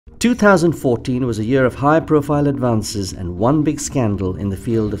2014 was a year of high-profile advances and one big scandal in the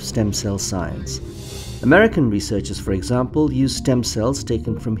field of stem cell science. American researchers, for example, used stem cells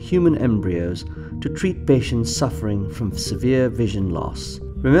taken from human embryos to treat patients suffering from severe vision loss.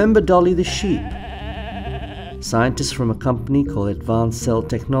 Remember Dolly the sheep? Scientists from a company called Advanced Cell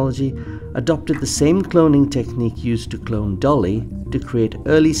Technology adopted the same cloning technique used to clone Dolly to create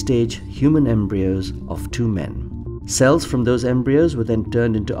early-stage human embryos of two men. Cells from those embryos were then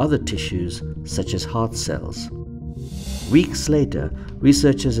turned into other tissues, such as heart cells. Weeks later,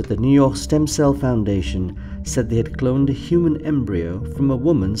 researchers at the New York Stem Cell Foundation said they had cloned a human embryo from a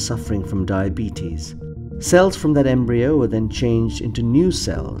woman suffering from diabetes. Cells from that embryo were then changed into new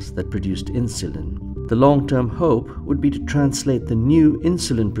cells that produced insulin. The long-term hope would be to translate the new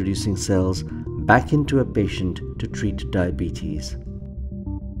insulin-producing cells back into a patient to treat diabetes.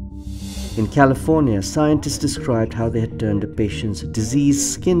 In California, scientists described how they had turned a patient's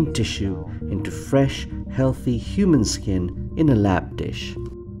diseased skin tissue into fresh, healthy human skin in a lab dish.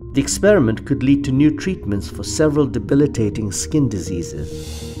 The experiment could lead to new treatments for several debilitating skin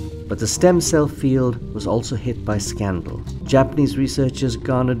diseases. But the stem cell field was also hit by scandal. Japanese researchers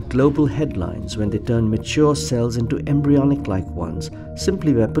garnered global headlines when they turned mature cells into embryonic-like ones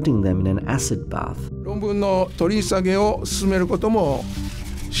simply by putting them in an acid bath. 論文の取り下げを進めることも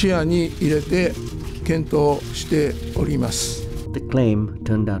視野に入れて検討しております。The claim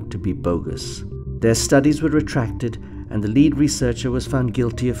turned out to be bogus. Their studies were retracted and the lead researcher was found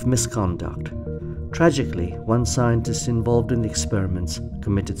guilty of misconduct. Tragically, one scientist involved in the experiments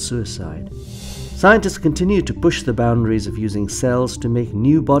committed suicide. Scientists continue to push the boundaries of using cells to make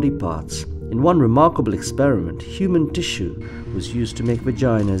new body parts. In one remarkable experiment, human tissue was used to make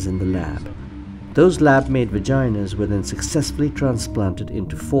vaginas in the lab. Those lab-made vaginas were then successfully transplanted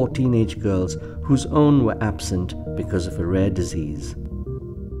into 4 teenage girls whose own were absent because of a rare disease.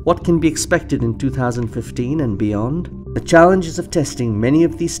 What can be expected in 2015 and beyond? The challenges of testing many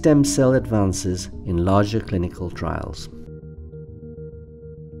of these stem cell advances in larger clinical trials.